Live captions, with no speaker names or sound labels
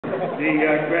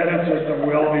credit system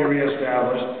will be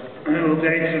reestablished. It'll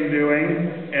take some doing,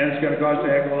 and it's going to cost a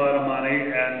heck of a lot of money,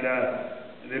 and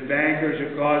the bankers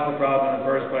who caused the problem in the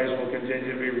first place will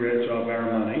continue to be rich off our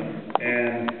money,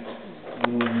 and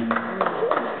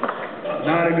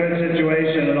not a good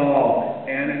situation at all,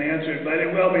 and an answer, but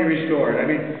it will be restored. I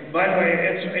mean, by the way,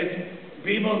 it's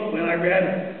people, when I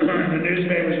read the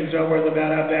newspapers and so forth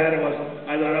about how bad it was,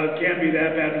 I thought, oh, it can't be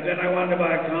that bad, but then I wanted to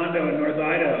buy a condo in North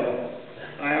Idaho.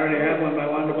 I already had one, but I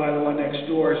wanted to buy the one next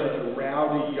door so the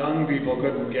rowdy young people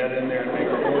couldn't get in there and make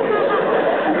a noise.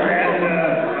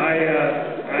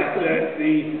 And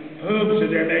the hoops that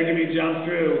they're making me jump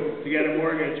through to get a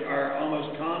mortgage are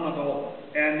almost comical.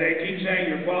 And they keep saying,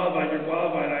 you're qualified, you're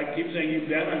qualified. I keep saying, you've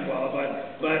been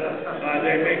unqualified. But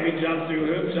they make me jump through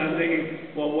hoops. I'm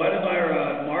thinking, well, what if I were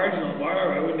a marginal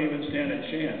borrower? I wouldn't even stand a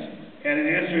chance. And in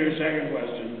answer to your second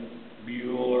question,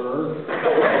 Bueller.